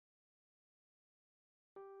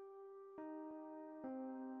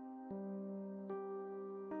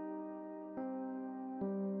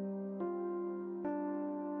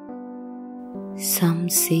Some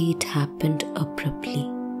say it happened abruptly,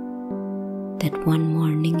 that one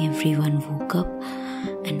morning everyone woke up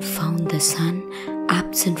and found the sun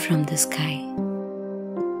absent from the sky.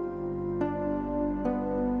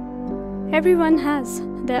 Everyone has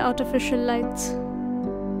their artificial lights.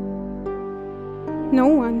 No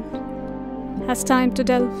one has time to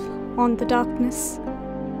delve on the darkness.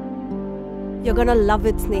 You're gonna love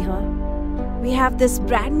it, Sneha. We have this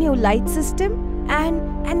brand new light system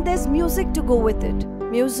and there's music to go with it.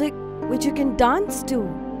 Music which you can dance to.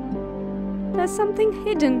 There's something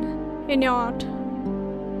hidden in your art.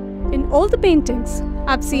 In all the paintings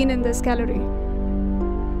I've seen in this gallery.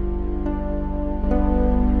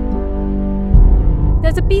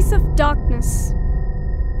 There's a piece of darkness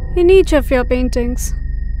in each of your paintings.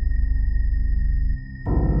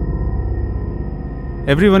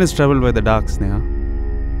 Everyone is troubled by the dark, Sneha.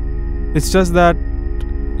 It's just that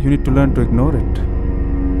you need to learn to ignore it.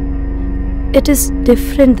 It is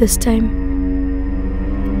different this time.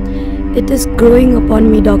 It is growing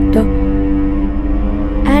upon me, Doctor.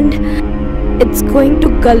 And it's going to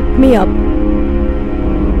gulp me up.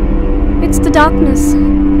 It's the darkness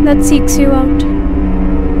that seeks you out,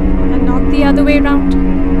 and not the other way round.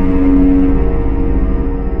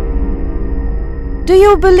 Do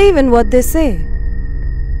you believe in what they say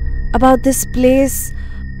about this place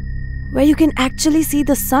where you can actually see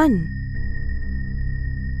the sun?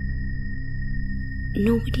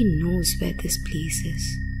 Nobody knows where this place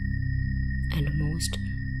is, and most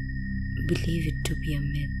believe it to be a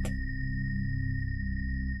myth.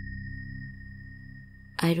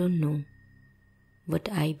 I don't know what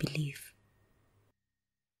I believe.